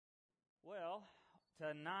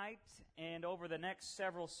Tonight and over the next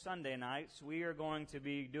several Sunday nights, we are going to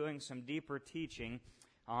be doing some deeper teaching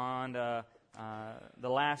on the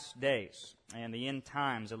last days and the end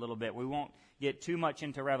times a little bit. We won't get too much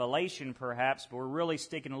into Revelation, perhaps, but we're really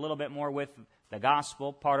sticking a little bit more with the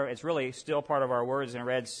gospel. It's really still part of our Words in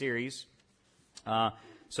Red series.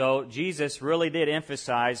 So Jesus really did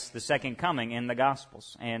emphasize the second coming in the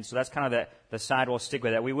Gospels, and so that's kind of the side we'll stick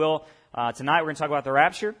with. That we will tonight. We're going to talk about the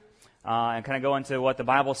rapture. And kind of go into what the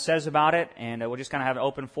Bible says about it, and we'll just kind of have an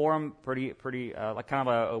open forum, pretty like kind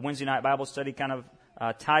of a Wednesday night Bible study kind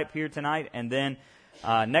of type here tonight. And then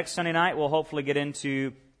next Sunday night, we'll hopefully get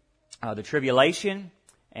into the tribulation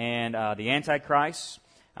and the Antichrist.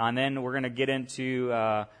 And then we're going to get into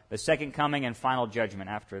the second coming and final judgment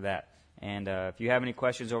after that. And if you have any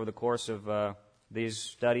questions over the course of these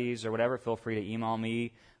studies or whatever, feel free to email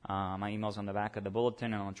me. My email's on the back of the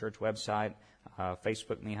bulletin and on the church website.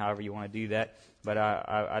 Facebook me, however you want to do that. But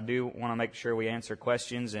I do want to make sure we answer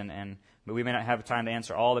questions, but we may not have time to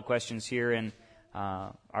answer all the questions here in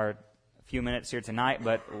our few minutes here tonight,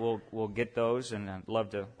 but we'll get those, and I'd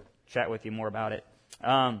love to chat with you more about it.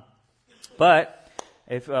 But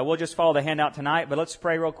if we'll just follow the handout tonight, but let's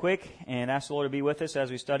pray real quick and ask the Lord to be with us as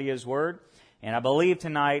we study His Word. And I believe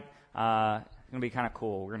tonight it's going to be kind of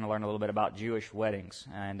cool. We're going to learn a little bit about Jewish weddings,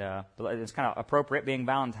 and it's kind of appropriate being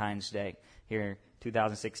Valentine's Day here in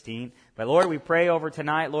 2016. But Lord, we pray over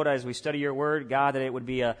tonight, Lord, as we study Your Word, God, that it would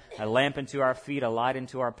be a lamp unto our feet, a light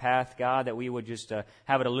into our path, God, that we would just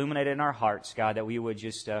have it illuminated in our hearts, God, that we would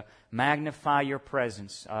just magnify Your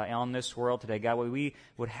presence on this world today, God, we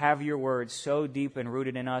would have Your Word so deep and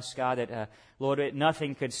rooted in us, God, that, Lord,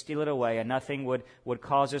 nothing could steal it away, and nothing would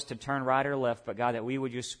cause us to turn right or left, but God, that we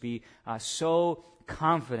would just be so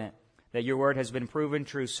confident that Your Word has been proven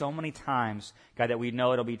true so many times, God, that we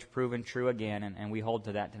know it'll be proven true again, and we hold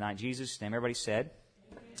to that tonight. In Jesus' name, everybody said,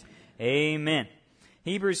 Amen.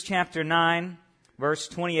 Hebrews chapter 9, verse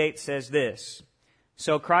 28 says this,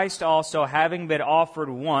 So Christ also, having been offered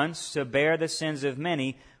once to bear the sins of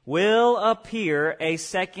many, will appear a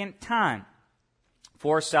second time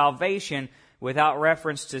for salvation without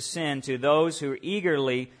reference to sin to those who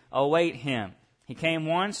eagerly await Him. He came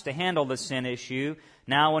once to handle the sin issue.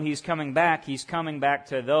 Now when He's coming back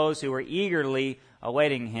to those who are eagerly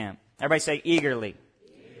awaiting Him. Everybody say eagerly.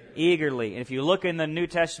 Eagerly. And if you look in the New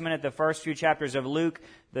Testament at the first few chapters of Luke,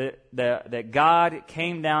 that God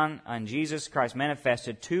came down on Jesus Christ,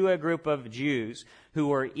 manifested to a group of Jews who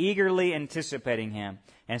were eagerly anticipating Him.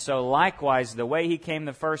 And so likewise, the way He came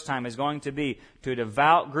the first time is going to be to a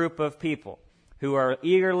devout group of people who are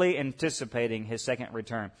eagerly anticipating His second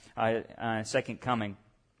return, second coming.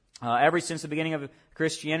 Ever since the beginning of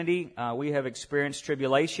Christianity, we have experienced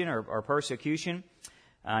tribulation or persecution,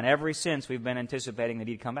 and ever since we've been anticipating that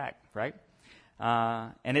He'd come back, right?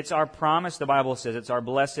 And it's our promise, the Bible says, it's our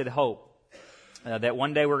blessed hope that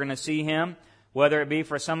one day we're going to see Him, whether it be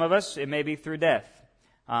for some of us, it may be through death,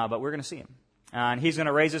 but we're going to see Him. And He's going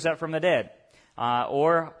to raise us up from the dead.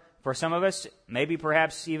 Or for some of us, maybe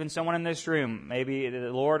perhaps even someone in this room, maybe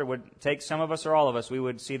the Lord would take some of us or all of us, we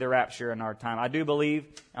would see the rapture in our time. I do believe,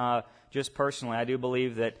 just personally, I do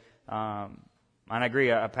believe that, and I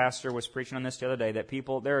agree, a pastor was preaching on this the other day, that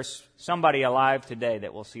there's somebody alive today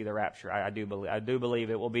that will see the rapture. I do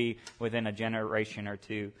believe it will be within a generation or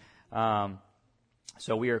two.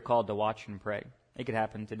 So we are called to watch and pray. It could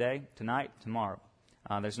happen today, tonight, tomorrow.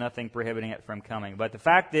 There's nothing prohibiting it from coming. But the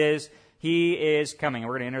fact is, He is coming.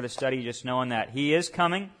 We're going to enter the study just knowing that He is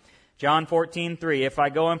coming. John 14:3, If I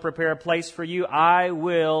go and prepare a place for you, I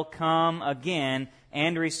will come again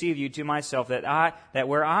and receive you to myself, that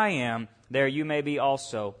where I am, there you may be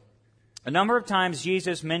also. A number of times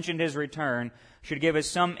Jesus mentioned His return should give us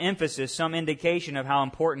some emphasis, some indication of how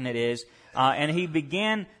important it is. And He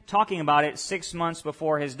began talking about it 6 months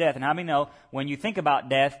before His death. And how many know, when you think about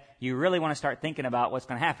death, you really want to start thinking about what's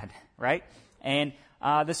going to happen, right? And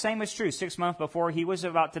the same is true. 6 months before He was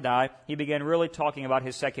about to die, He began really talking about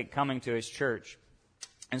His second coming to His church.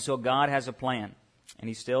 And so God has a plan, and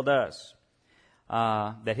He still does.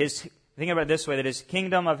 Think about it this way, that His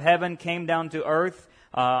kingdom of heaven came down to earth.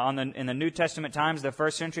 In the New Testament times, the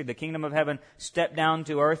first century, the kingdom of heaven stepped down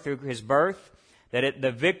to earth through His birth.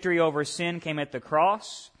 The victory over sin came at the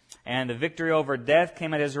cross, and the victory over death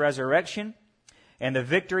came at His resurrection, and the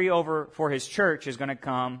victory for His church is going to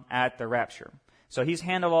come at the rapture. So He's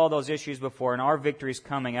handled all those issues before, and our victory is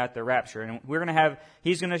coming at the rapture. And we're going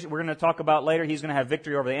to talk about later, He's going to have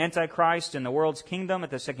victory over the Antichrist and the world's kingdom at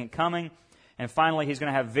the second coming. And finally, He's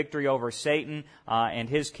going to have victory over Satan and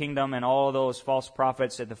his kingdom and all of those false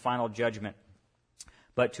prophets at the final judgment.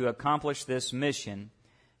 But to accomplish this mission,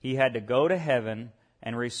 He had to go to heaven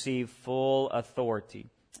and receive full authority.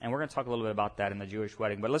 And we're going to talk a little bit about that in the Jewish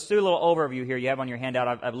wedding. But let's do a little overview here. You have on your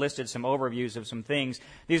handout, I've listed some overviews of some things.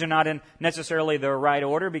 These are not in necessarily the right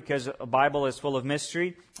order because the Bible is full of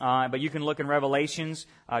mystery. But you can look in Revelations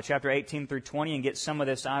chapter 18 through 20 and get some of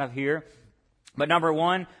this out of here. But number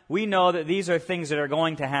one, we know that these are things that are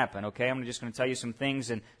going to happen, okay? I'm just going to tell you some things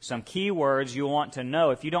and some key words you want to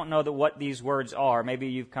know. If you don't know what these words are, maybe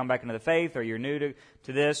you've come back into the faith or you're new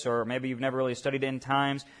to this, or maybe you've never really studied end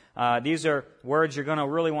times. These are words you're going to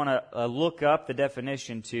really want to look up the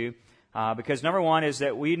definition to, because number one is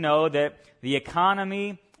that we know that the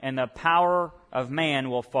economy and the power of man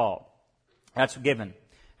will fall. That's given.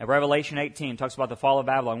 And Revelation 18 talks about the fall of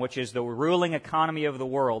Babylon, which is the ruling economy of the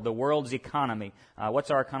world's economy. What's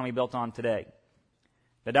our economy built on today?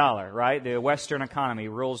 The dollar, right? The Western economy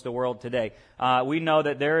rules the world today. We know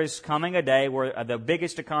that there is coming a day where the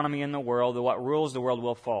biggest economy in the world, what rules the world,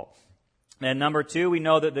 will fall. And number two, we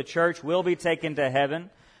know that the church will be taken to heaven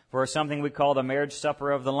for something we call the marriage supper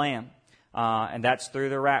of the Lamb. And that's through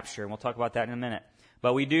the rapture. And we'll talk about that in a minute.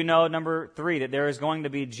 But we do know, number three, that there is going to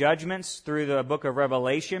be judgments through the book of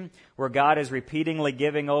Revelation where God is repeatedly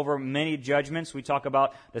giving over many judgments. We talk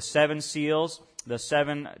about the 7 seals, the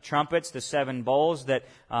 7 trumpets, the 7 bowls, that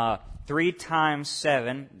 3 times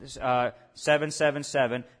 7,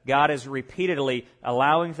 777, God is repeatedly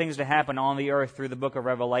allowing things to happen on the earth through the book of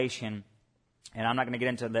Revelation. And I'm not going to get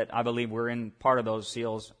into that. I believe we're in part of those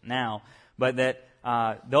seals now. But that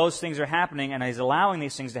those things are happening, and He's allowing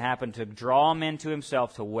these things to happen to draw men to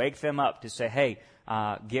Himself, to wake them up, to say, hey,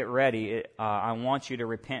 get ready. I want you to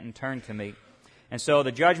repent and turn to me. And so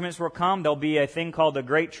the judgments will come. There'll be a thing called the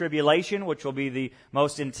Great Tribulation, which will be the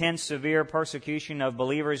most intense, severe persecution of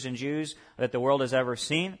believers and Jews that the world has ever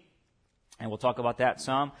seen. And we'll talk about that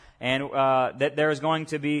some. And that there is going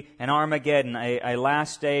to be an Armageddon, a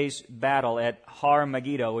last days battle at Har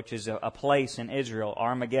Megiddo, which is a place in Israel.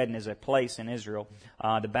 Armageddon is a place in Israel.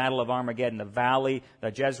 The Battle of Armageddon, the valley,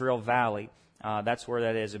 the Jezreel Valley. That's where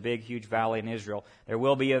that is, a big, huge valley in Israel. There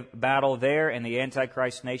will be a battle there, and the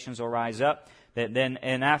Antichrist nations will rise up.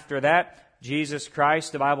 And after that, Jesus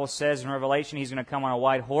Christ, the Bible says in Revelation, He's going to come on a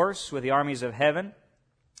white horse with the armies of heaven.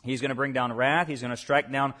 He's going to bring down wrath. He's going to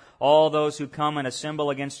strike down all those who come and assemble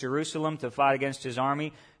against Jerusalem to fight against His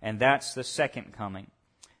army. And that's the second coming.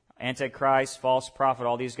 Antichrist, false prophet,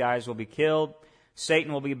 all these guys will be killed.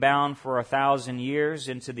 Satan will be bound for 1,000 years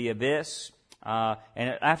into the abyss.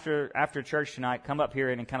 And after church tonight, come up here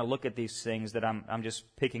and kind of look at these things that I'm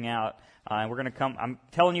just picking out. And we're going to come, I'm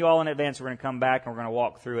telling you all in advance, we're going to come back and we're going to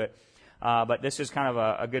walk through it. But this is kind of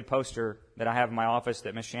a good poster that I have in my office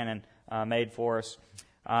that Miss Shannon made for us.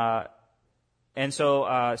 And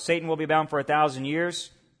so Satan will be bound for 1,000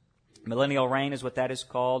 years. Millennial reign is what that is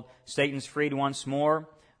called. Satan's freed once more,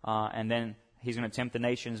 and then he's going to tempt the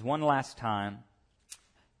nations one last time,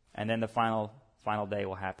 and then the final day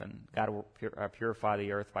will happen. God will purify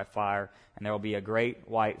the earth by fire, and there will be a great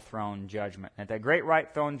white throne judgment. At that great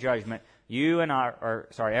white throne judgment,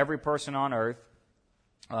 every person on earth,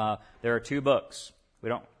 there are 2 books. We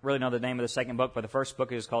don't really know the name of the second book, but the first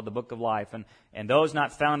book is called the Book of Life. And those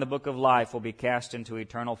not found in the Book of Life will be cast into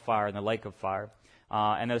eternal fire, in the lake of fire.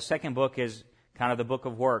 And the second book is kind of the Book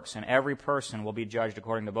of Works, and every person will be judged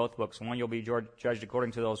according to both books. One, you'll be judged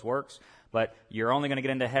according to those works, but you're only going to get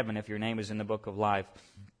into heaven if your name is in the Book of Life.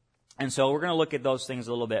 And so we're going to look at those things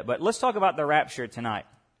a little bit. But let's talk about the rapture tonight.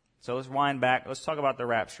 So let's wind back. Let's talk about the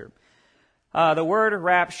rapture. The word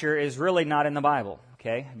rapture is really not in the Bible.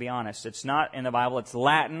 Okay, be honest. It's not in the Bible. It's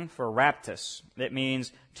Latin for raptus. It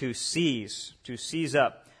means to seize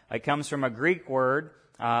up. It comes from a Greek word,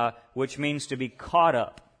 which means to be caught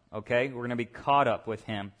up. Okay, we're going to be caught up with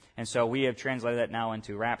Him. And so we have translated that now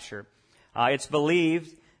into rapture. It's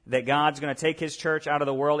believed that God's going to take His church out of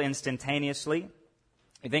the world instantaneously.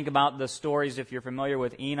 You think about the stories, if you're familiar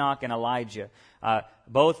with Enoch and Elijah.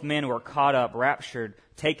 Both men were caught up, raptured,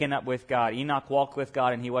 taken up with God. Enoch walked with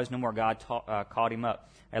God and he was no more. God caught him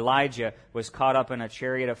up. Elijah was caught up in a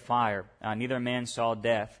chariot of fire. Neither man saw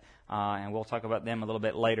death. And we'll talk about them a little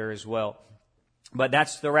bit later as well. But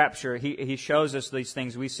that's the rapture. He shows us these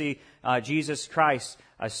things. We see Jesus Christ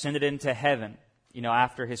ascended into heaven,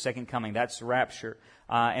 after His second coming. That's rapture.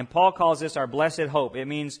 And Paul calls this our blessed hope. It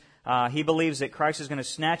means he believes that Christ is going to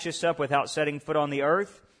snatch us up without setting foot on the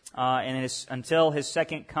earth until His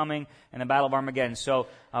second coming in the Battle of Armageddon. So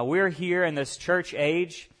we're here in this church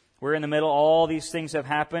age We're in the middle. All these things have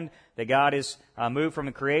happened. That God has moved from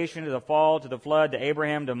the creation to the fall to the flood to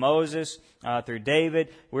Abraham to Moses through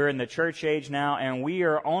David. We're in the church age now, and we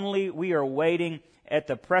are waiting at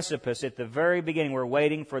the precipice, at the very beginning. We're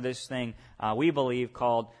waiting for this thing we believe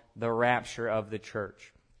called the rapture of the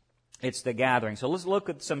church. It's the gathering. So let's look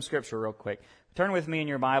at some scripture real quick. Turn with me in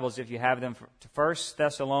your Bibles, if you have them, to 1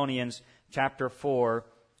 Thessalonians chapter 4,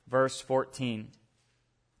 verse 14.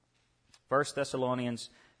 1 Thessalonians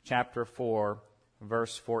chapter 4,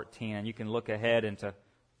 verse 14. And you can look ahead into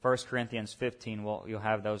 1 Corinthians 15. You'll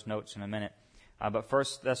have those notes in a minute. But 1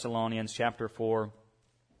 Thessalonians chapter 4,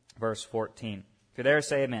 verse 14. If you're there,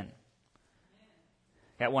 say amen.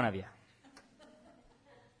 Got one of you.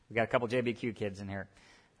 We got a couple JBQ kids in here.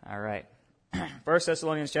 All right. 1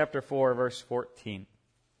 Thessalonians chapter 4, verse 14.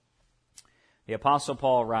 The Apostle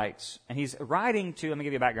Paul writes, and he's writing to, let me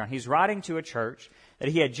give you a background. He's writing to a church that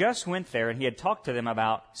he had just went there and he had talked to them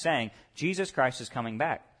about saying, Jesus Christ is coming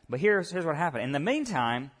back. But here's what happened. In the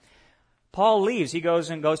meantime, Paul leaves. He goes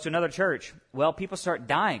to another church. Well, people start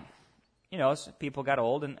dying. You know, people got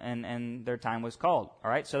old and their time was called.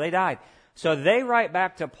 All right, so they died. So they write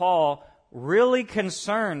back to Paul really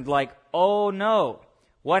concerned, like, oh no,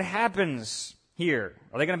 what happens here?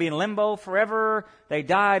 Are they going to be in limbo forever? They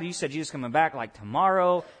died. You said Jesus is coming back like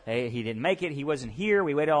tomorrow. He didn't make it. He wasn't here.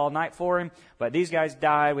 We waited all night for him. But these guys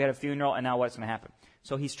died. We had a funeral, and now what's going to happen?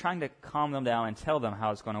 So he's trying to calm them down and tell them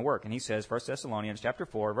how it's going to work. And he says, 1 Thessalonians chapter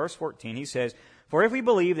 4, verse 14, he says, for if we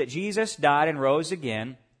believe that Jesus died and rose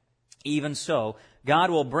again, even so, God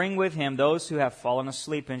will bring with him those who have fallen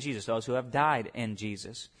asleep in Jesus, those who have died in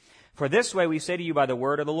Jesus. For this way we say to you by the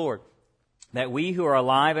word of the Lord, that we who are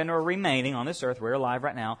alive and are remaining on this earth, we're alive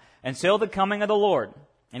right now, until the coming of the Lord,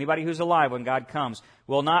 anybody who's alive when God comes,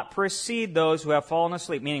 will not precede those who have fallen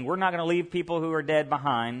asleep, meaning we're not going to leave people who are dead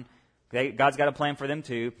behind. God's got a plan for them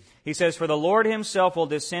too. He says, for the Lord himself will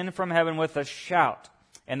descend from heaven with a shout,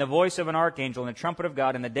 and the voice of an archangel, and the trumpet of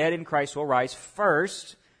God, and the dead in Christ will rise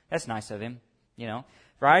first. That's nice of him, you know.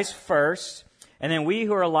 Rise first, and then we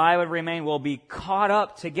who are alive and remain will be caught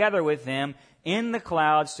up together with them in the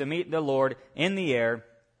clouds to meet the Lord in the air,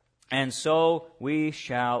 and so we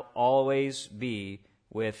shall always be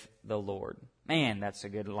with the Lord. Man, that's a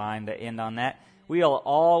good line to end on that. We'll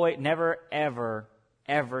always, never, ever,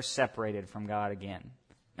 ever separated from God again.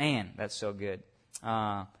 Man, that's so good.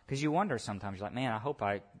 Because you wonder sometimes, you're like, man, I hope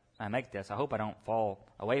I make this. I hope I don't fall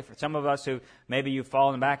away from some of us who maybe you've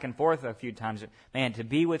fallen back and forth a few times. Man, to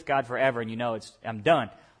be with God forever and you know I'm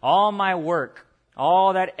done. All my work,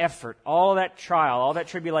 all that effort, all that trial, all that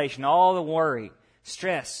tribulation, all the worry,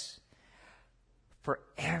 stress,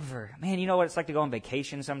 forever. Man, you know what it's like to go on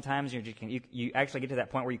vacation sometimes? You actually get to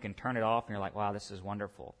that point where you can turn it off and you're like, wow, this is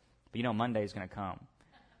wonderful. But you know Monday's going to come.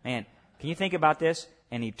 Man, can you think about this?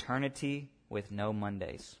 An eternity with no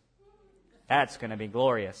Mondays. That's going to be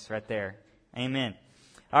glorious right there. Amen.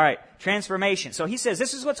 All right, transformation. So he says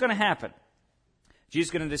this is what's going to happen. Jesus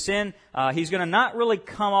is going to descend. He's going to not really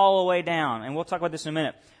come all the way down. And we'll talk about this in a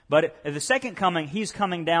minute. But at the second coming, he's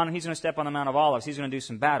coming down and he's going to step on the Mount of Olives. He's going to do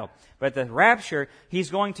some battle. But at the rapture, he's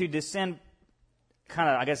going to descend, kind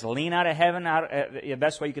of, I guess, lean out of heaven, the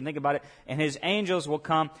best way you can think about it. And his angels will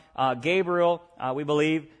come. Gabriel, we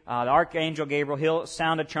believe, the archangel Gabriel, he'll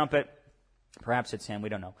sound a trumpet. Perhaps it's him, we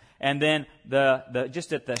don't know. And then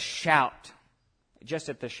just at the shout, just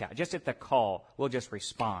at the call, we'll just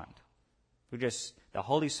respond. The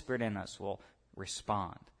Holy Spirit in us will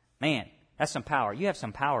respond. Man, that's some power. You have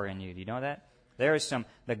some power in you. Do you know that? There is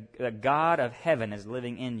the God of heaven is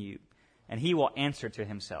living in you, and he will answer to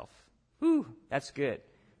himself. Whew, that's good.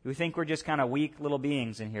 We think we're just kind of weak little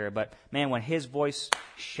beings in here, but man, when his voice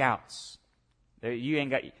shouts,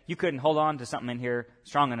 you couldn't hold on to something in here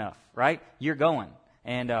strong enough, right? You're going,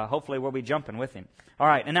 and hopefully we'll be jumping with him. All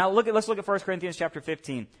right, and now let's look at 1 Corinthians chapter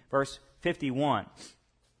 15, verse 51.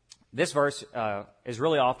 This verse is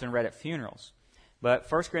really often read at funerals. But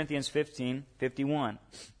 1 Corinthians 15:51,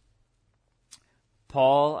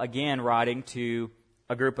 Paul, again, writing to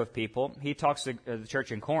a group of people, he talks to the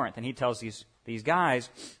church in Corinth, and he tells these guys,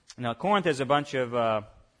 Corinth is a bunch of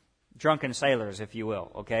drunken sailors, if you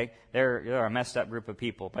will, okay? They're a messed up group of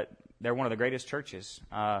people, but they're one of the greatest churches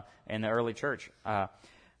in the early church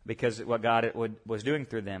because of what God was doing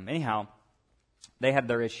through them. Anyhow, they had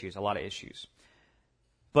their issues, a lot of issues.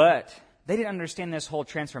 But they didn't understand this whole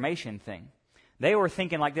transformation thing. They were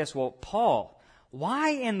thinking like this, well, Paul,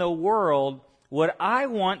 why in the world would I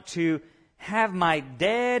want to have my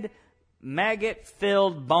dead,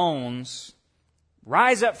 maggot-filled bones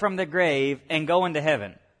rise up from the grave and go into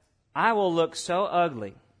heaven? I will look so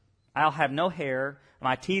ugly. I'll have no hair.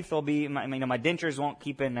 my teeth will be, my dentures won't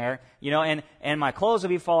keep in there, and my clothes will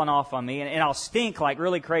be falling off on me, and I'll stink like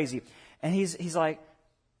really crazy. And he's like,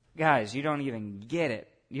 guys, you don't even get it.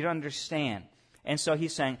 You don't understand. And so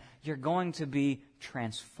he's saying, you're going to be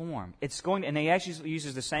transformed. And he actually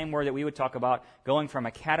uses the same word that we would talk about, going from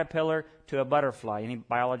a caterpillar to a butterfly. Any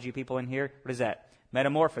biology people in here? What is that?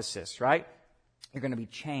 Metamorphosis, right? You're going to be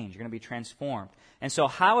changed. You're going to be transformed. And so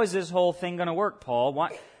how is this whole thing going to work, Paul?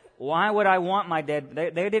 Why would I want my dead...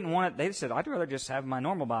 They didn't want it. They said, I'd rather just have my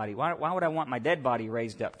normal body. Why would I want my dead body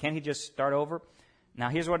raised up? Can't he just start over? Now,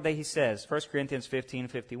 here's what he says. 1 Corinthians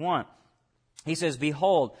 15:51. He says,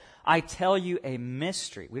 behold, I tell you a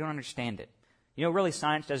mystery. We don't understand it. Really,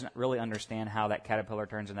 science doesn't really understand how that caterpillar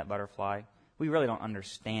turns into that butterfly. We really don't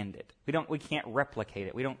understand it. We can't replicate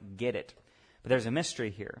it. We don't get it. But there's a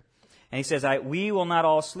mystery here. And he says, we will not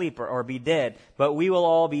all sleep or be dead, but we will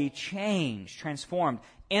all be changed, transformed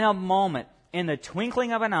in a moment, in the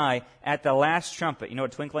twinkling of an eye, at the last trumpet. You know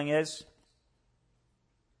what twinkling is?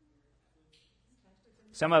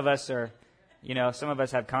 Some of us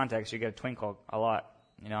have contacts. You get a twinkle a lot.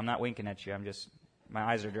 I'm not winking at you. My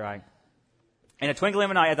eyes are dry. In a twinkling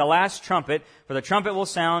of an eye, at the last trumpet, for the trumpet will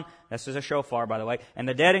sound, this is a shofar, by the way, and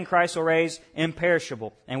the dead in Christ will raise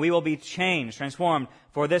imperishable, and we will be changed, transformed.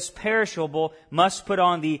 For this perishable must put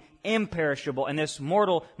on the imperishable, and this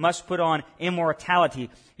mortal must put on immortality.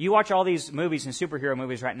 You watch all these movies and superhero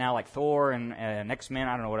movies right now, like Thor and X-Men,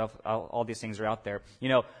 I don't know what else, all these things are out there.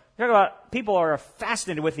 Talk about people are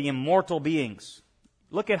fascinated with the immortal beings.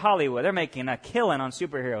 Look at Hollywood. They're making a killing on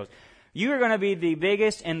superheroes. You are going to be the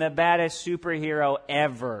biggest and the baddest superhero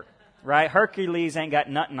ever, right? Hercules ain't got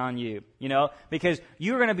nothing on you, because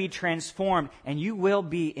you're going to be transformed and you will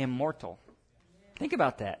be immortal. Think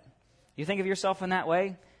about that. You think of yourself in that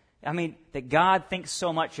way? That God thinks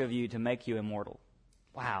so much of you to make you immortal.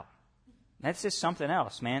 Wow. That's just something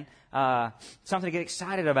else, man. Something to get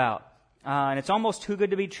excited about. And it's almost too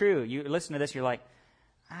good to be true. You listen to this, you're like,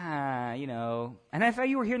 And if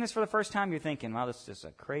you were hearing this for the first time, you're thinking, wow, this is just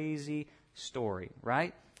a crazy story,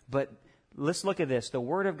 right? But let's look at this. The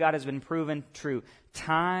Word of God has been proven true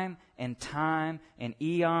time and time and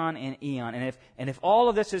eon and eon. And if all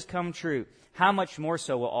of this has come true, how much more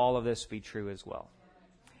so will all of this be true as well?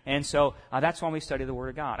 And so that's why we study the Word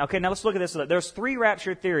of God. Okay, now let's look at this. There's 3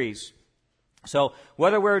 rapture theories. So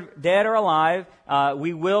whether we're dead or alive,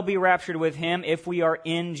 we will be raptured with Him if we are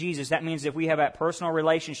in Jesus. That means if we have that personal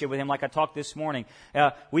relationship with Him, like I talked this morning,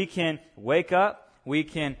 we can wake up, we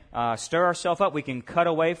can stir ourselves up, we can cut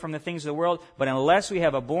away from the things of the world, but unless we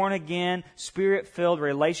have a born-again, Spirit-filled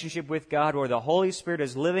relationship with God where the Holy Spirit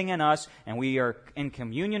is living in us and we are in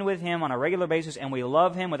communion with Him on a regular basis and we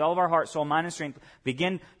love Him with all of our heart, soul, mind, and strength,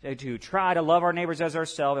 begin to try to love our neighbors as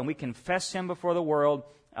ourselves, and we confess Him before the world,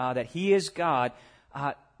 that He is God,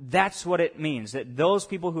 that's what it means. That those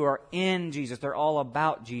people who are in Jesus, they're all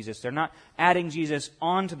about Jesus. They're not adding Jesus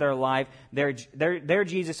onto their life. Their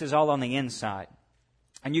Jesus is all on the inside.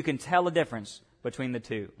 And you can tell the difference between the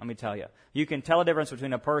two, let me tell you. You can tell a difference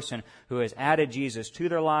between a person who has added Jesus to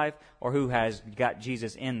their life or who has got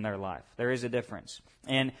Jesus in their life. There is a difference.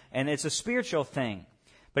 And it's a spiritual thing.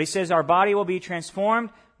 But he says our body will be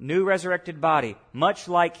transformed, new resurrected body, much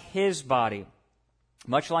like His body.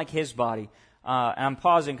 Much like His body. And I'm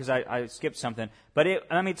pausing because I skipped something. But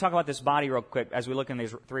let me talk about this body real quick as we look in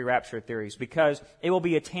these 3 rapture theories. Because it will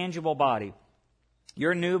be a tangible body.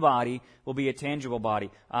 Your new body will be a tangible body.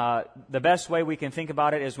 The best way we can think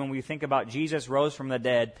about it is when we think about Jesus rose from the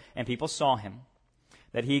dead and people saw Him.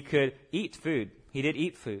 That He could eat food. He did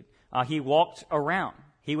eat food. He walked around.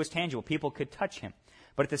 He was tangible. People could touch Him.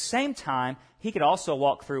 But at the same time, He could also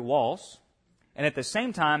walk through walls. And at the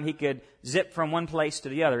same time, He could zip from one place to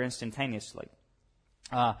the other instantaneously.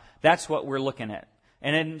 That's what we're looking at.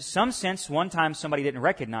 And in some sense, one time somebody didn't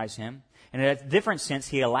recognize Him. And in a different sense,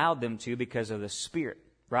 He allowed them to because of the Spirit,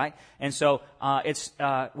 right? And so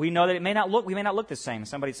we know that we may not look the same.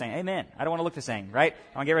 Somebody's saying, amen, I don't want to look the same, right?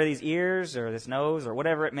 I want to get rid of these ears or this nose or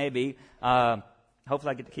whatever it may be.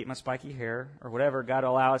 Hopefully I get to keep my spiky hair or whatever God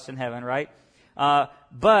will allow us in heaven, right?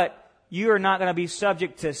 But you are not going to be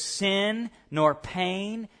subject to sin, nor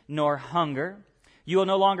pain, nor hunger. You will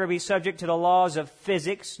no longer be subject to the laws of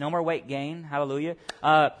physics. No more weight gain. Hallelujah.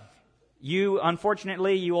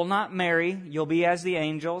 Unfortunately, you will not marry. You'll be as the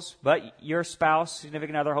angels. But your spouse,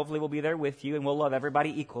 significant other, hopefully will be there with you. And we'll love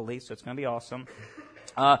everybody equally. So it's going to be awesome.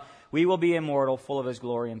 We will be immortal, full of His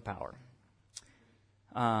glory and power.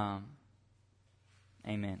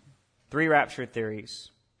 Amen. 3 rapture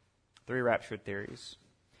theories. 3 rapture theories.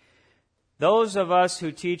 Those of us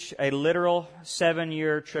who teach a literal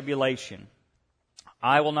 7-year tribulation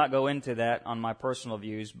I will not go into that on my personal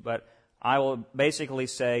views, but I will basically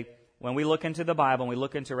say, when we look into the Bible and we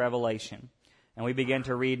look into Revelation, and we begin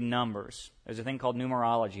to read Numbers, there's a thing called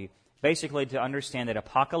numerology, basically to understand that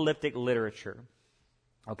apocalyptic literature,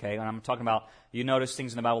 okay, and I'm talking about, you notice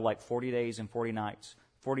things in the Bible like 40 days and 40 nights,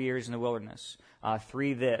 40 years in the wilderness,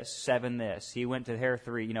 3 this, 7 this. He went to there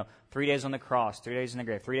 3, 3 days on the cross, 3 days in the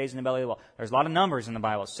grave, 3 days in the belly of the whale. There's a lot of numbers in the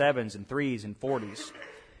Bible, 7s and 3s and 40s.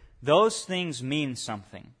 Those things mean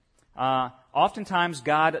something. Oftentimes,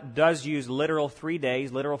 God does use literal 3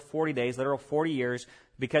 days, literal 40 days, literal 40 years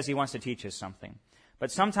because He wants to teach us something.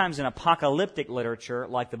 But sometimes in apocalyptic literature,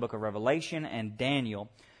 like the book of Revelation and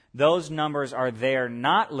Daniel, those numbers are there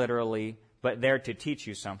not literally, but there to teach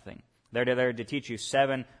you something. They're there to teach you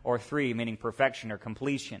 7 or 3, meaning perfection or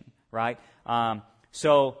completion, right?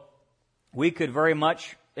 So we could very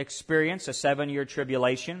much experience a 7-year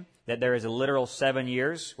tribulation, that there is a literal 7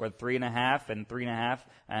 years, or 3.5 and 3.5,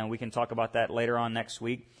 and we can talk about that later on next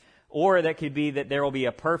week. Or that could be that there will be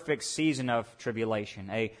a perfect season of tribulation,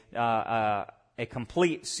 a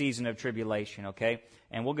complete season of tribulation, okay?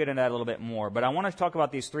 And we'll get into that a little bit more. But I want to talk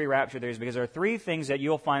about these 3 rapture theories because there are 3 things that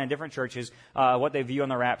you'll find in different churches, what they view on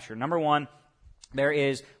the rapture. Number 1, there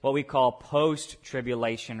is what we call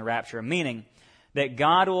post-tribulation rapture, meaning that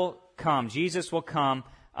God will come, Jesus will come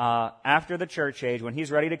after the church age, when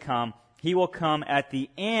He's ready to come. He will come at the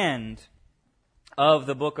end of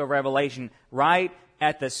the book of Revelation, right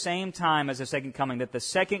at the same time as the second coming. That the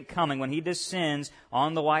second coming, when He descends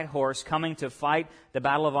on the white horse, coming to fight the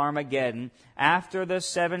battle of Armageddon, after the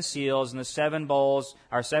 7 seals and the 7 bowls,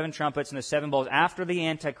 or 7 trumpets and the 7 bowls, after the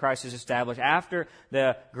Antichrist is established, after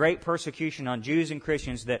the great persecution on Jews and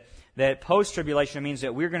Christians, that post-tribulation means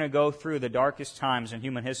that we're going to go through the darkest times in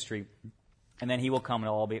human history, and then He will come, and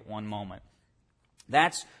it'll all be at one moment.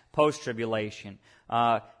 That's post-tribulation.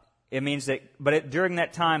 It means that, but during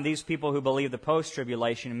that time, these people who believe the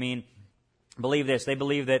post-tribulation believe this. They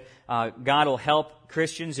believe that God will help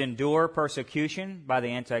Christians endure persecution by the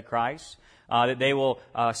Antichrist, that they will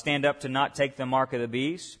stand up to not take the mark of the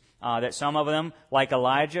beast, that some of them, like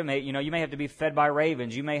Elijah, you may have to be fed by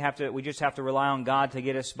ravens. We just have to rely on God to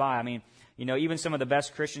get us by. I mean, even some of the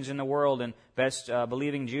best Christians in the world and best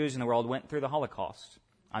believing Jews in the world went through the Holocaust.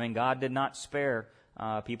 I mean, God did not spare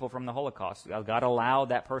people from the Holocaust. God allowed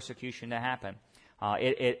that persecution to happen.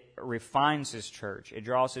 It refines His church. It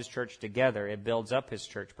draws His church together. It builds up His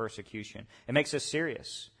church, persecution. It makes us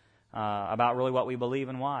serious about really what we believe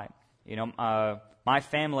and why. My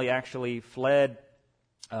family actually fled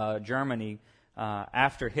Germany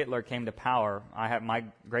after Hitler came to power. My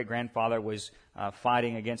great-grandfather was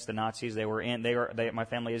fighting against the Nazis. My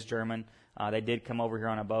family is German. They did come over here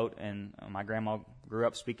on a boat, and my grandma grew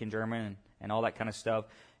up speaking German and all that kind of stuff.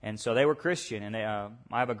 And so they were Christian. And I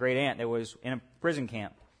have a great aunt that was in a prison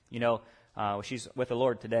camp. She's with the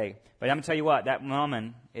Lord today. But I'm going to tell you what, that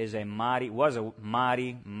woman was a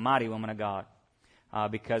mighty woman of God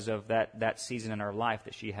because of that season in her life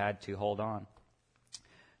that she had to hold on.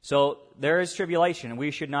 So there is tribulation. We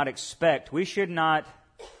should not, let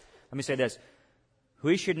me say this,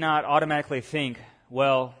 we should not automatically think,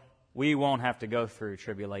 well, we won't have to go through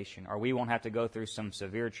tribulation, or we won't have to go through some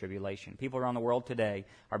severe tribulation. People around the world today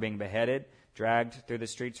are being beheaded, dragged through the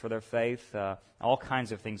streets for their faith, all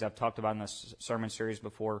kinds of things I've talked about in this sermon series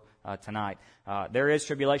before tonight. There is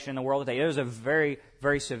tribulation in the world today. There's a very,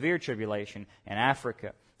 very severe tribulation in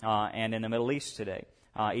Africa and in the Middle East today.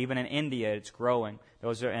 Even in India, it's growing.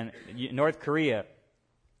 In North Korea,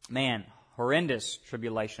 horrendous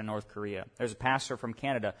tribulation in North Korea. There's a pastor from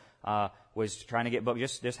Canada was trying to get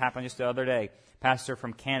books. This happened just the other day. Pastor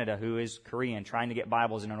from Canada who is Korean trying to get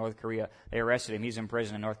Bibles into North Korea. They arrested him. He's in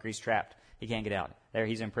prison in North Korea. He's trapped. He can't get out.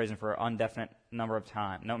 He's in prison for an indefinite number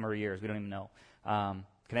of years. We don't even know.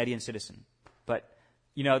 Canadian citizen. But,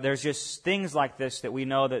 there's just things like this that we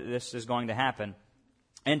know that this is going to happen.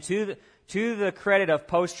 And to the credit of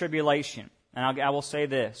post-tribulation, and I will say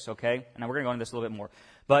this, okay? And we're going to go into this a little bit more.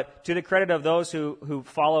 But to the credit of those who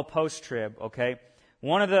follow post-trib, okay?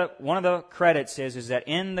 One of the credits is that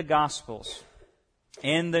in the Gospels,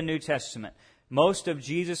 in the New Testament, most of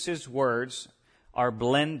Jesus' words are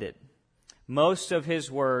blended. Most of His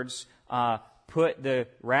words put the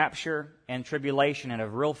rapture and tribulation in a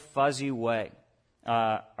real fuzzy way.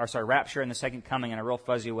 Rapture and the second coming in a real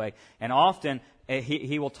fuzzy way. And often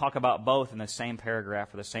He will talk about both in the same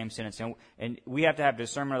paragraph or the same sentence. And we have to have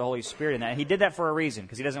discernment of the Holy Spirit in that. And He did that for a reason,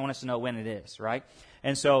 because He doesn't want us to know when it is, right?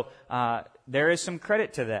 And so there is some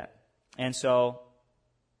credit to that. And so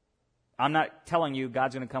I'm not telling you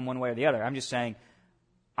God's going to come one way or the other. I'm just saying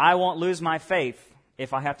I won't lose my faith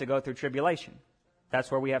if I have to go through tribulation. That's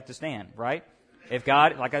where we have to stand, right? If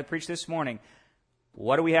God, like I preached this morning,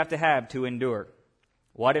 what do we have to endure?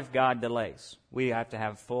 What if God delays? We have to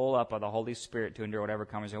have full up of the Holy Spirit to endure whatever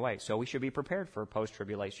comes our way. So we should be prepared for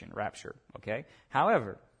post-tribulation rapture, okay?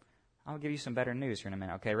 However, I'll give you some better news here in a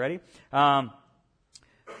minute, okay? Ready?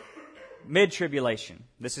 Mid-tribulation.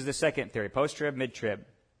 This is the second theory. Post-trib, mid-trib.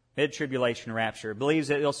 Mid-tribulation rapture. It believes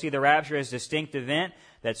that you'll see the rapture as a distinct event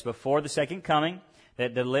that's before the second coming,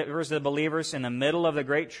 that delivers the believers in the middle of the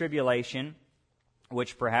great tribulation,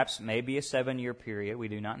 which perhaps may be a 7-year period, we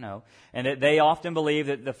do not know, and that they often believe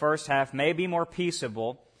that the first half may be more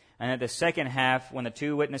peaceable, and that the second half, when the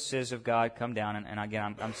two witnesses of God come down, and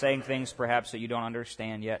again, I'm saying things perhaps that you don't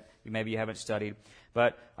understand yet, maybe you haven't studied,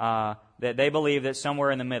 but that they believe that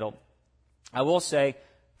somewhere in the middle. I will say,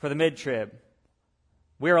 for the mid-trib,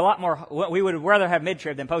 we would rather have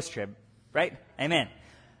mid-trib than post-trib, right? Amen.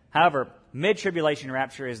 However, mid-tribulation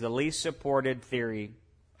rapture is the least supported theory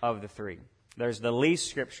of the three. There's the least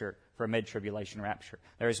scripture for mid-tribulation rapture.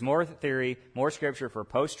 There's more theory, more scripture for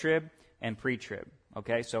post-trib and pre-trib.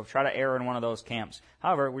 Okay, so try to err in one of those camps.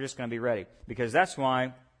 However, we're just going to be ready, because that's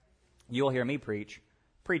why you'll hear me preach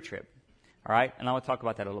pre-trib. All right, and I will talk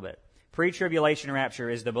about that a little bit. Pre-tribulation rapture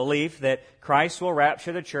is the belief that Christ will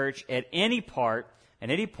rapture the church at any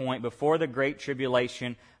point before the great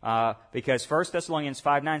tribulation, because 1 Thessalonians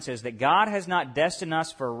 5:9 says that God has not destined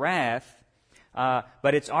us for wrath,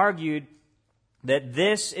 but it's argued that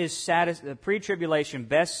the pre-tribulation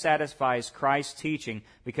best satisfies Christ's teaching,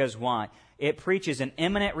 because why? It preaches an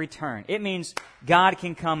imminent return. It means God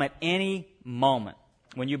can come at any moment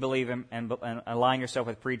when you believe Him and align yourself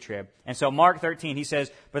with pre-trib. And so Mark 13, he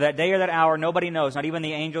says, "For that day or that hour nobody knows, not even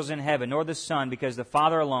the angels in heaven, nor the Son, because the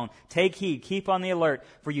Father alone. Take heed, keep on the alert,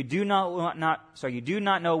 for you do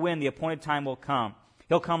not know when the appointed time will come.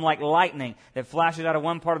 He'll come like lightning that flashes out of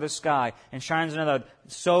one part of the sky and shines in another.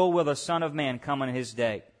 So will the Son of Man come in His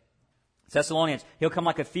day." Thessalonians, He'll come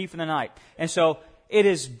like a thief in the night. And so it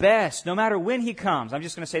is best, no matter when He comes, I'm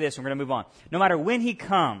just going to say this and we're going to move on. No matter when He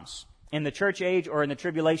comes, in the church age or in the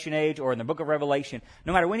tribulation age or in the book of Revelation,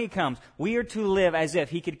 no matter when He comes, we are to live as if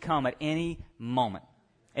He could come at any moment.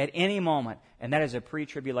 At any moment. And that is a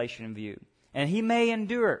pre-tribulation view. And He may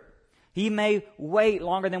endure. He may wait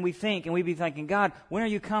longer than we think, and we'd be thinking, "God, when are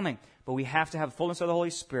you coming?" But we have to have fullness of the Holy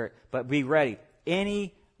Spirit, but be ready.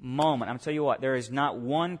 Any moment. I'm going to tell you what, there is not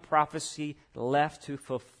one prophecy left to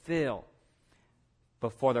fulfill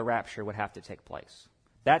before the rapture would have to take place.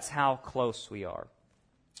 That's how close we are.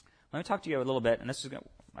 Let me talk to you a little bit, and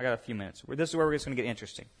I got a few minutes. This is where we're just going to get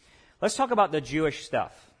interesting. Let's talk about the Jewish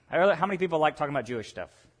stuff. How many people like talking about Jewish stuff?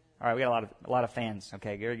 All right, we got a lot of fans.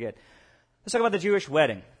 Okay, very good. Let's talk about the Jewish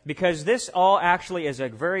wedding, because this all actually is a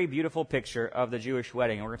very beautiful picture of the Jewish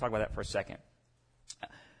wedding, and we're going to talk about that for a second.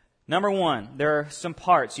 Number one, there are some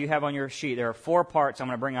parts you have on your sheet. There are 4 parts I'm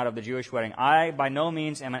going to bring out of the Jewish wedding. I, by no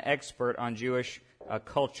means, am an expert on Jewish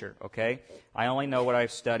culture, okay? I only know what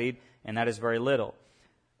I've studied, and that is very little.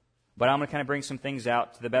 But I'm going to kind of bring some things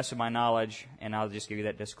out to the best of my knowledge, and I'll just give you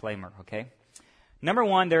that disclaimer, okay? Number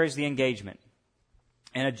one, there is the engagement.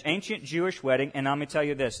 In an ancient Jewish wedding, and I'm going to tell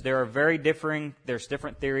you this, there's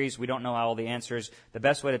different theories. We don't know all the answers. The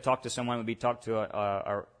best way to talk to someone would be talk to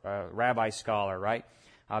a rabbi scholar, right?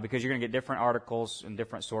 Because you're going to get different articles and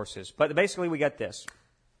different sources. But basically, we get this.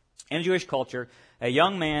 In Jewish culture, a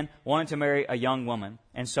young man wanted to marry a young woman.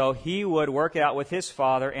 And so he would work it out with his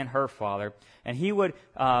father and her father. And he would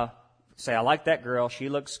say, "I like that girl. She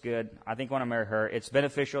looks good. I think I want to marry her. It's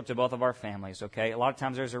beneficial to both of our families," okay? A lot of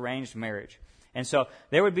times there's arranged marriage. And so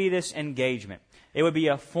there would be this engagement. It would be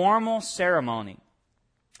a formal ceremony.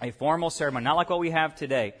 A formal ceremony, not like what we have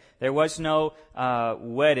today. There was no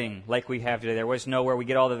wedding like we have today. There was no where we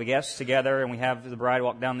get all of the guests together and we have the bride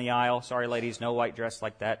walk down the aisle. Sorry, ladies, no white dress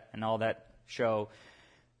like that and all that show.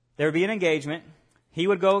 There would be an engagement. He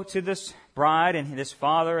would go to this bride and this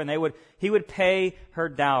father, and he would pay her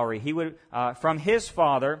dowry. He would, from his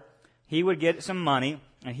father, he would get some money,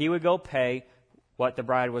 and he would go pay what the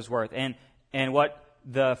bride was worth, and what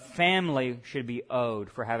the family should be owed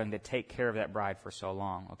for having to take care of that bride for so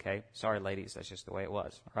long. Okay, sorry, ladies, that's just the way it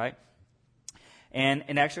was. All right,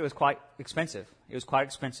 and actually, it was quite expensive. It was quite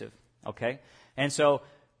expensive. Okay, and so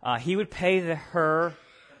he would pay her,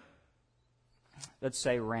 let's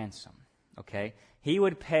say, ransom. Okay. He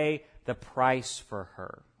would pay the price for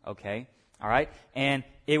her, okay? All right? And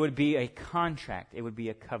it would be a contract. It would be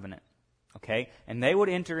a covenant, okay? And they would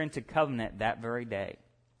enter into covenant that very day.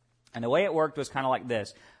 And the way it worked was kind of like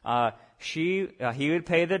this. He would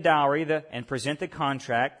pay the dowry and present the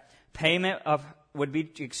contract. Payment of would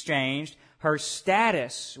be exchanged, her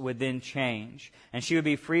status would then change, and she would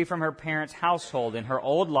be free from her parents' household, and her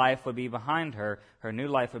old life would be behind her. Her new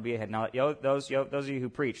life would be ahead. Now, those of you who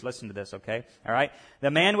preach, listen to this, okay? All right?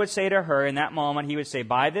 The man would say to her in that moment, he would say,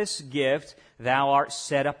 by this gift thou art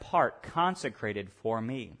set apart, consecrated for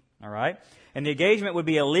me. All right? And the engagement would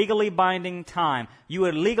be a legally binding time. You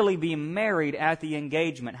would legally be married at the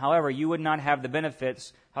engagement. However, you would not have the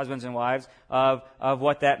benefits, husbands and wives, of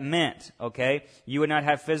what that meant, okay? You would not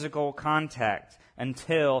have physical contact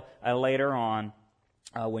until later on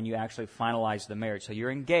when you actually finalize the marriage. So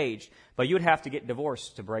you're engaged, but you would have to get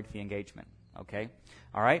divorced to break the engagement, okay?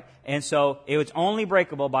 All right? And so it was only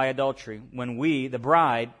breakable by adultery when we, the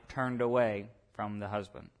bride, turned away from the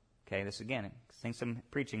husband. Okay, this again, seeing some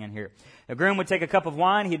preaching in here. The groom would take a cup of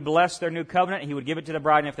wine, he'd bless their new covenant, he would give it to the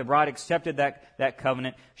bride, and if the bride accepted that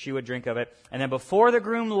covenant, she would drink of it. And then before the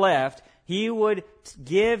groom left, he would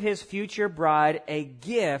give his future bride a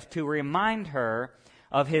gift to remind her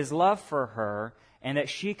of his love for her, and that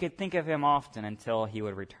she could think of him often until he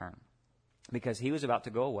would return. Because he was about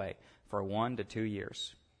to go away for 1 to 2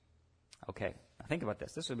 years. Okay, now think about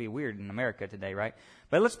this. This would be weird in America today, right?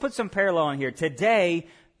 But let's put some parallel in here. Today,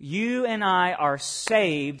 you and I are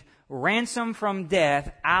saved, ransomed from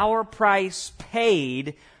death, our price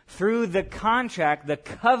paid through the contract, the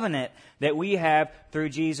covenant that we have through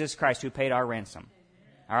Jesus Christ, who paid our ransom.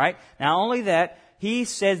 All right? Not only that, he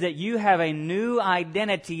says that you have a new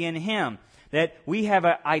identity in him, that we have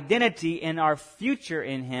an identity in our future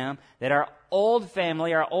in him, that our old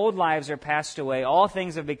family, our old lives are passed away, all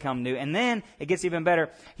things have become new. And then, it gets even better,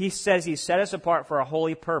 he says he set us apart for a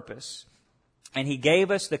holy purpose. And he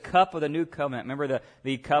gave us the cup of the new covenant. Remember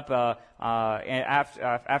the cup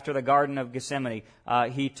after the Garden of Gethsemane.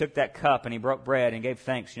 He took that cup and he broke bread and gave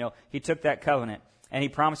thanks. You know, he took that covenant and he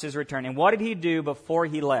promised his return. And what did he do before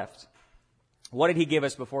he left? What did he give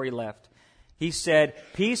us before he left? He said,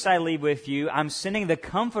 peace I leave with you. I'm sending the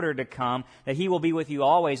Comforter to come, that he will be with you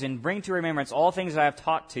always and bring to remembrance all things that I have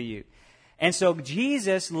taught to you. And so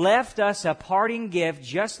Jesus left us a parting gift,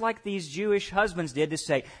 just like these Jewish husbands did, to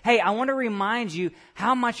say, hey, I want to remind you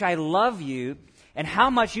how much I love you and how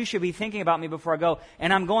much you should be thinking about me before I go.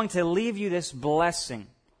 And I'm going to leave you this blessing.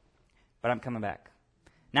 But I'm coming back.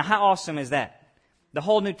 Now, how awesome is that? The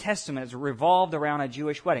whole New Testament is revolved around a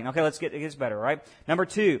Jewish wedding. Okay, let's get this better, right? Number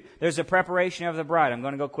 2, there's the preparation of the bride. I'm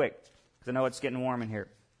going to go quick because I know it's getting warm in here.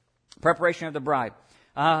 Preparation of the bride.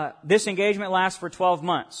 This engagement lasts for 12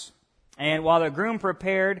 months. And while the groom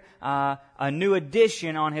prepared a new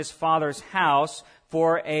addition on his father's house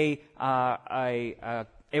for it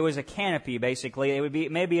was a canopy, basically. It would be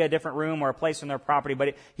maybe a different room or a place on their property,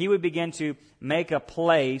 but he would begin to make a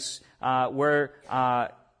place where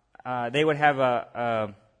they would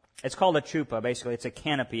have it's called a chuppah, basically. It's a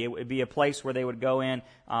canopy. It would be a place where they would go in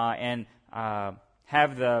and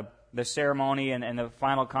have the ceremony and the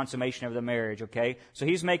final consummation of the marriage, okay? So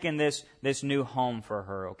he's making this new home for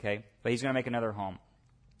her, okay? But he's going to make another home.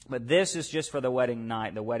 But this is just for the wedding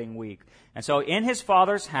night, the wedding week. And so in his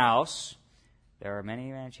father's house, there are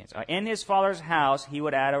many chances. In his father's house, he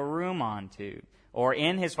would add a room onto. Or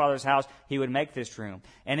in his father's house, he would make this room.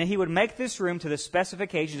 And then he would make this room to the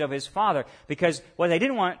specifications of his father. Because what they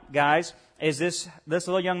didn't want, guys, is this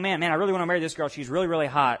little young man. Man, I really want to marry this girl. She's really, really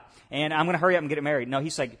hot. And I'm going to hurry up and get it married. No,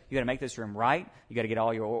 he's like, you got to make this room right. You got to get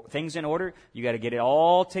all your things in order. You got to get it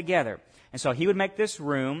all together. And so he would make this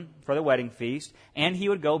room for the wedding feast. And he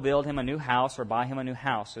would go build him a new house or buy him a new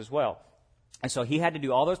house as well. And so he had to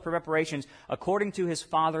do all those preparations according to his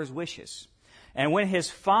father's wishes. And when his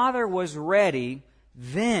father was ready,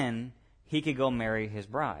 then he could go marry his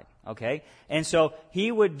bride. Okay? And so he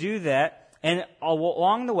would do that. And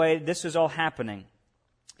along the way, this is all happening.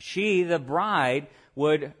 She, the bride,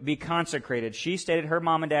 would be consecrated. She stayed at her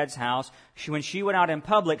mom and dad's house. When she went out in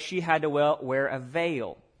public, she had to wear a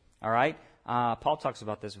veil. All right? Paul talks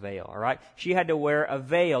about this veil, all right? She had to wear a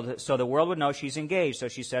veil so the world would know she's engaged, so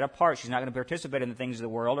she's set apart. She's not going to participate in the things of the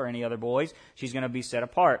world or any other boys. She's going to be set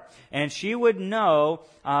apart. And she would know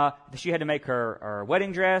that she had to make her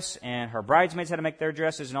wedding dress, and her bridesmaids had to make their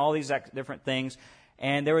dresses, and all these different things.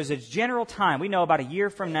 And there was a general time. We know about a year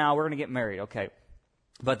from now we're going to get married, okay?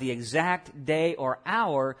 But the exact day or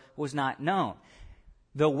hour was not known.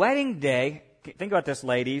 The wedding day, think about this,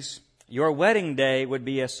 ladies. Your wedding day would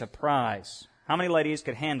be a surprise. How many ladies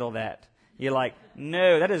could handle that? You're like,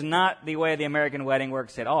 no, that is not the way the American wedding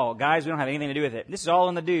works at all. Guys, we don't have anything to do with it. This is all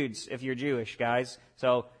on the dudes if you're Jewish, guys.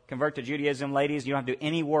 So convert to Judaism, ladies. You don't have to do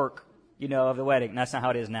any work, of the wedding. That's not how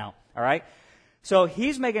it is now. All right? So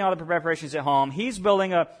he's making all the preparations at home. He's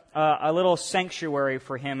building a little sanctuary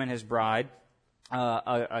for him and his bride.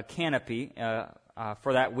 a canopy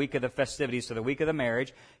for that week of the festivities, so the week of the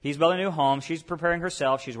marriage. He's building a new home. She's preparing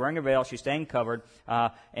herself. She's wearing a veil. She's staying covered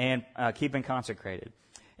and keeping consecrated.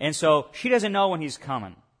 And so she doesn't know when he's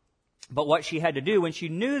coming. But what she had to do, when she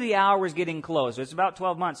knew the hour was getting close, so it's about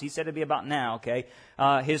 12 months. He said it'd be about now, okay?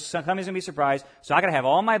 His son coming is going to be surprised. So I got to have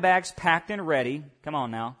all my bags packed and ready. Come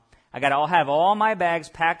on now. I got to have all my bags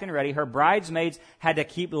packed and ready. Her bridesmaids had to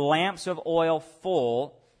keep lamps of oil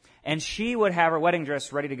full, and she would have her wedding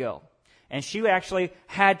dress ready to go. And she actually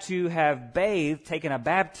had to have bathed, taken a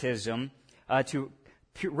baptism to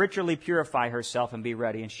ritually purify herself and be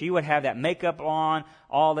ready. And she would have that makeup on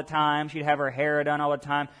all the time. She'd have her hair done all the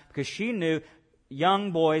time because she knew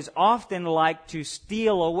young boys often like to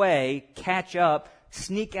steal away, catch up,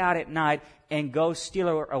 sneak out at night, and go steal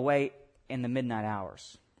away in the midnight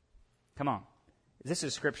hours. Come on. This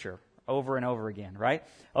is Scripture over and over again, right?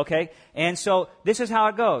 Okay? And so this is how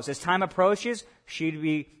it goes. As time approaches, she'd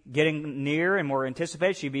be getting near and more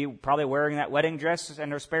anticipated. She'd be probably wearing that wedding dress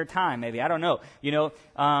in her spare time, maybe. I don't know.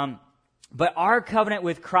 But our covenant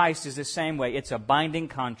with Christ is the same way. It's a binding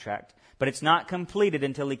contract. But it's not completed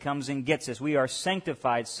until He comes and gets us. We are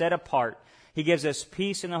sanctified, set apart. He gives us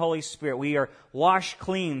peace in the Holy Spirit. We are washed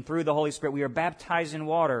clean through the Holy Spirit. We are baptized in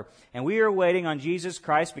water. And we are waiting on Jesus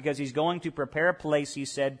Christ because He's going to prepare a place, He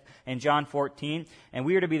said in John 14. And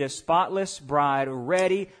we are to be the spotless bride,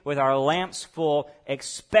 ready with our lamps full,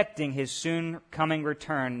 expecting His soon coming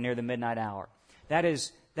return near the midnight hour. That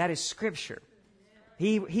is Scripture.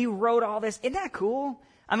 He wrote all this. Isn't that cool?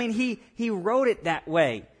 I mean, he wrote it that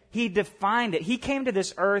way. He defined it. He came to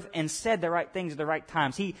this earth and said the right things at the right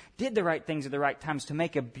times. He did the right things at the right times to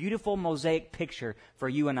make a beautiful mosaic picture for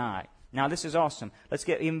you and I. Now, this is awesome. Let's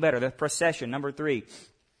get even better. The procession, number 3.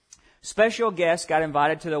 Special guests got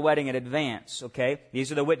invited to the wedding in advance, okay?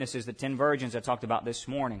 These are the witnesses, the 10 virgins I talked about this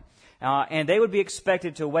morning. And they would be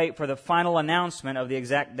expected to wait for the final announcement of the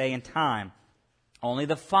exact day and time. Only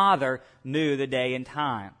the Father knew the day and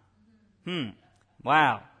time.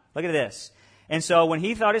 Wow. Look at this. And so when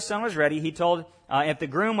he thought his son was ready, he told, if the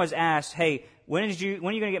groom was asked, hey, when are you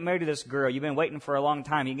going to get married to this girl? You've been waiting for a long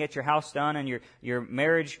time. You can get your house done and your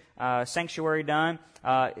marriage sanctuary done.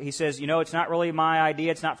 He says, it's not really my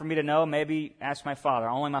idea. It's not for me to know. Maybe ask my father.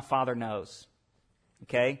 Only my father knows.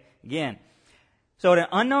 Okay? Again. So at an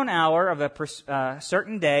unknown hour of a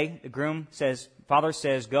certain day, the father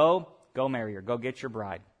says, go marry her. Go get your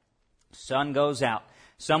bride. Son goes out.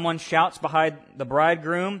 Someone shouts behind the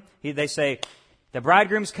bridegroom. They say, the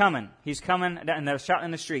bridegroom's coming. He's coming, and they're shouting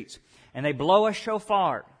in the streets. And they blow a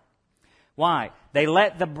shofar. Why? They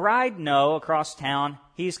let the bride know across town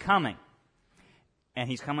he's coming. And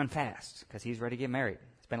he's coming fast because he's ready to get married.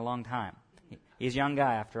 It's been a long time. He's a young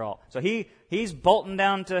guy after all. So he's bolting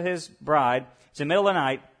down to his bride. It's the middle of the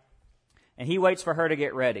night. And he waits for her to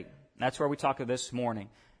get ready. That's where we talked of this morning.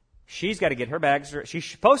 She's got to get her bags. She's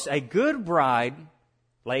supposed to, a good bride,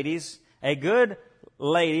 ladies, a good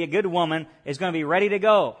lady, a good woman is going to be ready to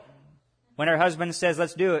go when her husband says,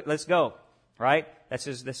 let's do it, let's go, right?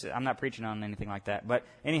 I'm not preaching on anything like that. But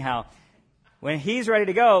anyhow, when he's ready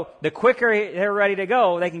to go, the quicker they're ready to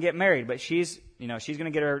go, they can get married. But she's going to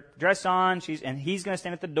get her dress on, and he's going to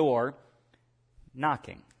stand at the door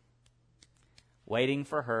knocking, waiting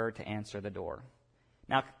for her to answer the door.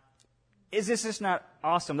 Now, is this just not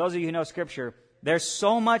awesome? Those of you who know Scripture, there's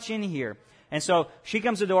so much in here. And so she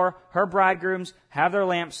comes to the door, her bridegrooms have their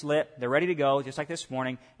lamps lit, they're ready to go, just like this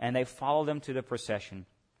morning, and they follow them to the procession.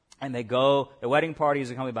 And they go, the wedding party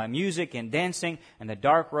is accompanied by music and dancing, and the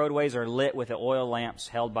dark roadways are lit with the oil lamps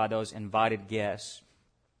held by those invited guests.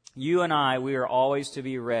 You and I, we are always to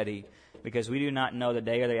be ready, because we do not know the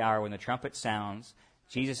day or the hour when the trumpet sounds.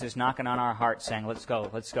 Jesus is knocking on our hearts saying, let's go,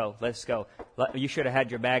 let's go, let's go. You should have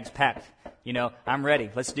had your bags packed. I'm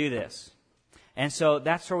ready, let's do this. And so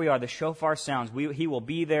that's where we are. The shofar sounds. He will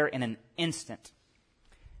be there in an instant.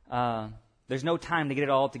 There's no time to get it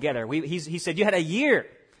all together. He said, you had a year.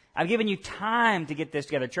 I've given you time to get this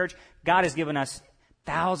together. Church, God has given us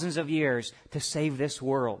thousands of years to save this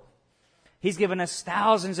world. He's given us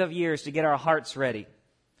thousands of years to get our hearts ready.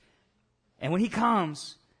 And when He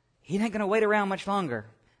comes, He ain't going to wait around much longer.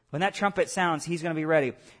 When that trumpet sounds, He's going to be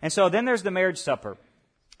ready. And so then there's the marriage supper.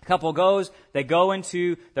 Couple goes, they go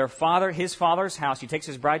into his father's house. He takes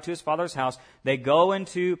his bride to his father's house. They go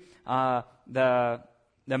into the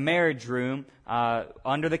marriage room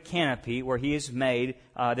under the canopy where he has made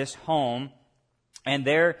this home. And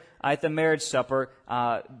there at the marriage supper,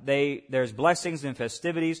 there's blessings and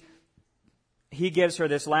festivities. He gives her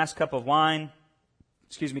this last cup of wine,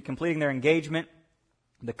 completing their engagement.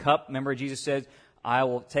 The cup, remember Jesus said, I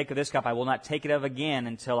will take of this cup. I will not take it of again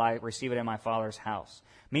until I receive it in my Father's house.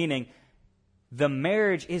 Meaning, the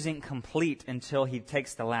marriage isn't complete until he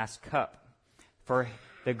takes the last cup. For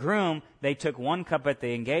the groom, they took one cup at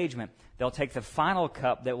the engagement. They'll take the final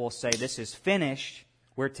cup that will say, this is finished.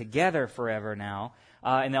 We're together forever now.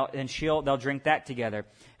 And they'll drink that together.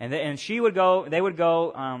 And they would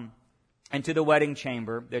go into the wedding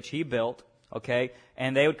chamber that he built, okay?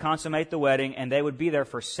 And they would consummate the wedding, and they would be there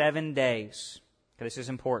for 7 days. Okay, this is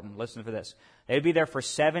important. Listen for this. They would be there for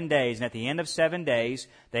 7 days, and at the end of 7 days,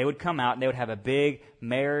 they would come out and they would have a big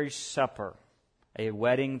marriage supper, a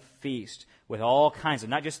wedding feast with all kinds of,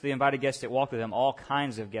 not just the invited guests that walked with them, all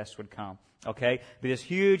kinds of guests would come. Okay? It'd be this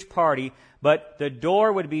huge party, but the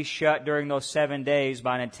door would be shut during those 7 days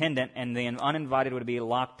by an attendant, and the uninvited would be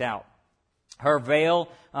locked out. Her veil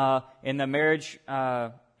in the marriage,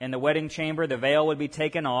 in the wedding chamber, the veil would be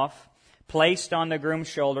taken off, placed on the groom's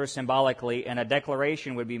shoulder symbolically, and a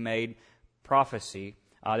declaration would be made, prophecy,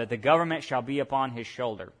 that the government shall be upon his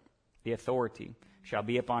shoulder. The authority shall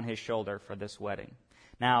be upon his shoulder for this wedding.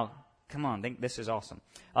 Now, come on, this is awesome.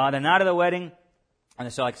 The night of the wedding,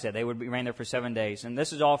 and so like I said, they would remain there for 7 days. And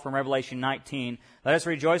this is all from Revelation 19. Let us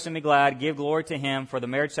rejoice and be glad, give glory to him, for the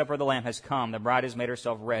marriage supper of the Lamb has come. The bride has made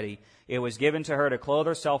herself ready. It was given to her to clothe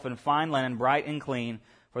herself in fine linen, bright and clean,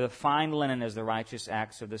 for the fine linen is the righteous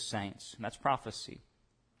acts of the saints. And that's prophecy.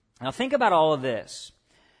 Now think about all of this.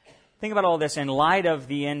 Think about all this in light of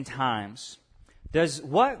the end times.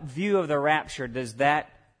 What view of the rapture does that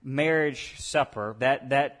marriage supper,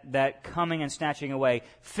 that coming and snatching away,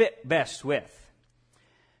 fit best with?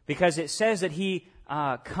 Because it says that he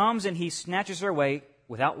comes and he snatches her away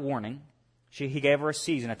without warning. He gave her a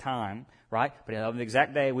season, a time, right? But on the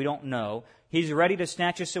exact day, we don't know. He's ready to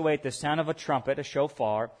snatch us away at the sound of a trumpet, a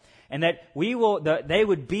shofar, and that they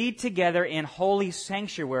would be together in holy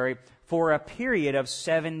sanctuary for a period of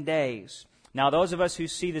 7 days. Now, those of us who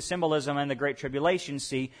see the symbolism in the Great Tribulation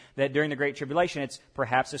see that during the Great Tribulation, it's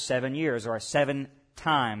perhaps 7 years or 7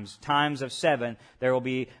 times of 7, there will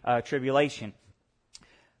be tribulation.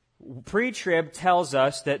 Pre-trib tells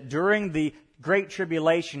us that during the Great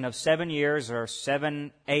Tribulation of 7 years or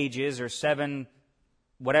 7 ages or 7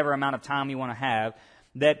 whatever amount of time you want to have,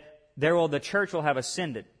 that the church will have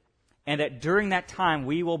ascended. And that during that time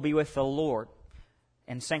we will be with the Lord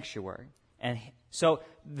in sanctuary. And so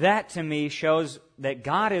that to me shows that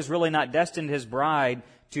God is really not destined His bride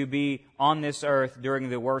to be on this earth during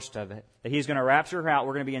the worst of it. That He's going to rapture her out.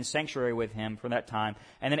 We're going to be in sanctuary with Him for that time.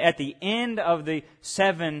 And then at the end of the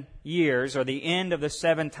 7 years, or the end of the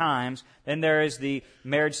 7 times, then there is the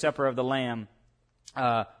marriage supper of the Lamb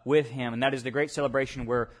with Him. And that is the great celebration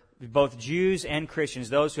where both Jews and Christians,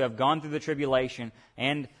 those who have gone through the tribulation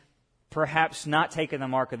and perhaps not taken the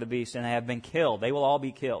mark of the beast and they have been killed, they will all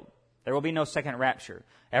be killed. There will be no second rapture.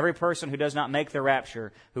 Every person who does not make the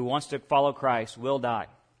rapture, who wants to follow Christ, will die.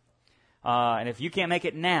 And if you can't make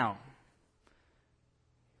it now,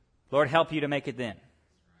 Lord, help you to make it then.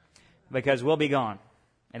 Because we'll be gone.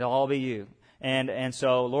 And it'll all be you. And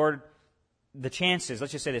so, Lord, the chances,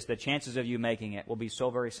 let's just say this, the chances of you making it will be so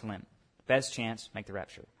very slim. Best chance, make the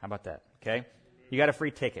rapture. How about that? Okay? You got a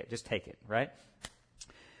free ticket. Just take it, right?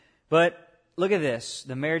 But look at this,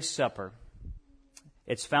 the marriage supper.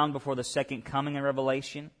 It's found before the second coming in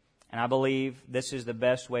Revelation, and I believe this is the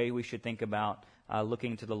best way we should think about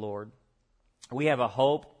looking to the Lord. We have a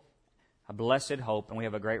hope, a blessed hope, and we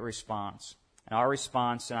have a great response. And our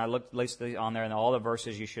response, and I looked listed on there in all the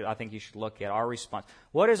verses I think you should look at, our response.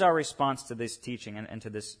 What is our response to this teaching and to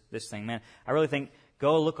this thing? Man, I really think,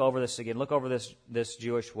 go look over this again. Look over this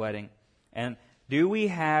Jewish wedding. And do we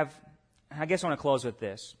have, I guess I want to close with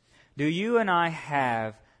this. Do you and I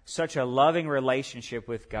have such a loving relationship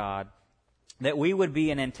with God that we would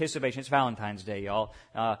be in anticipation? It's Valentine's Day, y'all.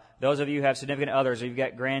 Those of you who have significant others, or you've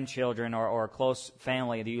got grandchildren or a close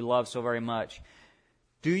family that you love so very much,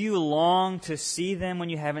 do you long to see them when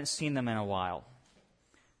you haven't seen them in a while?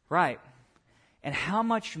 Right. And how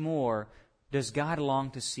much more does God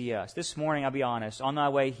long to see us? This morning, I'll be honest, on my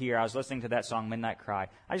way here, I was listening to that song, Midnight Cry.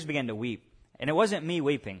 I just began to weep. And it wasn't me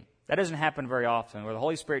weeping. That doesn't happen very often, where the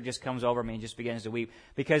Holy Spirit just comes over me and just begins to weep.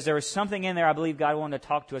 Because there was something in there I believe God wanted to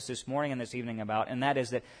talk to us this morning and this evening about, and that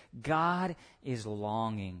is that God is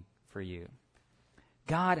longing for you.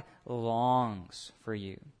 God longs for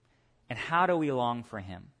you. And how do we long for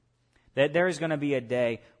Him? That there is going to be a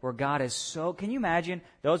day where God is so... Can you imagine,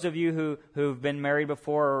 those of you who've been married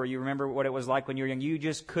before, or you remember what it was like when you were young, you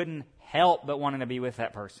just couldn't help but wanting to be with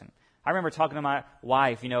that person. I remember talking to my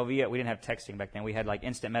wife, we didn't have texting back then. We had like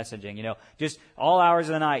instant messaging, just all hours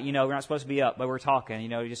of the night, we're not supposed to be up, but we're talking,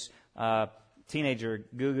 just teenager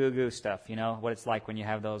goo stuff, you know, what it's like when you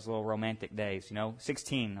have those little romantic days, you know,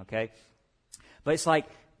 16, okay? But it's like,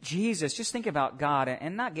 Jesus, just think about God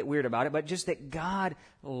and not get weird about it, but just that God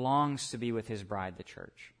longs to be with his bride, the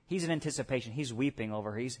church. He's in anticipation. He's weeping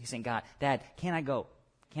over her. He's saying, God, Dad, can I go?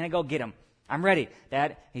 Can I go get him? I'm ready.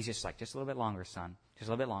 Dad, he's just like, just a little bit longer, son. Just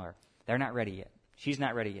a little bit longer. They're not ready yet. She's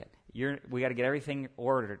not ready yet. We got to get everything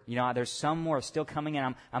ordered. You know, there's some more still coming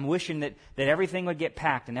in. I'm wishing that everything would get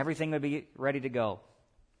packed and everything would be ready to go.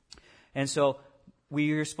 And so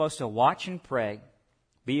we are supposed to watch and pray,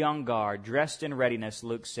 be on guard, dressed in readiness,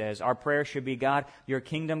 Luke says. Our prayer should be, God, your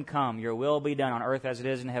kingdom come, your will be done on earth as it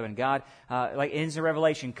is in heaven. God, like it ends in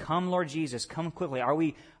Revelation, come Lord Jesus, come quickly. Are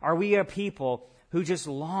we a people who just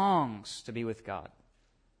longs to be with God,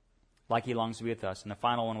 like he longs to be with us? And the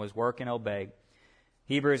final one was work and obey.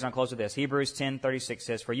 Hebrews, I'll close with this. Hebrews 10:36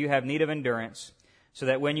 says, for you have need of endurance, so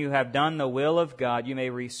that when you have done the will of God, you may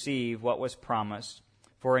receive what was promised.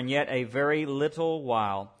 For in yet a very little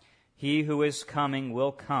while, he who is coming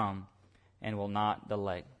will come and will not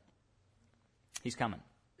delay. He's coming.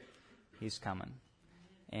 He's coming.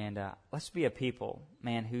 And let's be a people,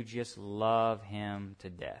 man, who just love him to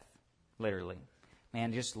death. Literally.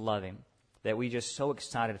 Man, just love him. That we just so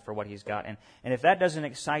excited for what he's got. And if that doesn't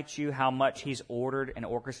excite you, how much he's ordered and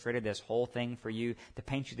orchestrated this whole thing for you, to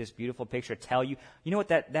paint you this beautiful picture, tell you, you know what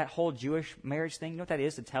that whole Jewish marriage thing, you know what that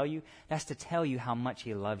is to tell you? That's to tell you how much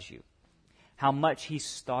he loves you. How much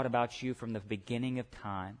he's thought about you from the beginning of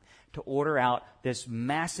time, to order out this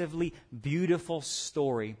massively beautiful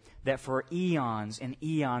story that for eons and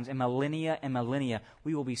eons and millennia,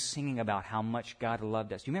 we will be singing about how much God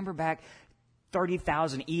loved us. You remember back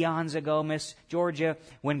 30,000 eons ago, Miss Georgia,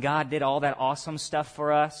 when God did all that awesome stuff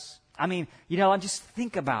for us? I mean, you know, just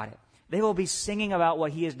think about it. They will be singing about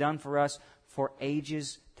what he has done for us for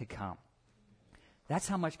ages to come. That's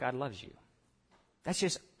how much God loves you. That's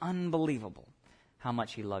just unbelievable how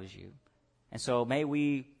much he loves you. And so may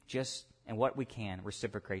we just, and what we can,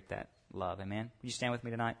 reciprocate that love. Amen? Would you stand with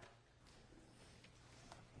me tonight?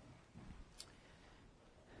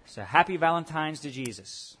 So happy Valentine's to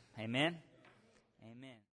Jesus. Amen? Amen.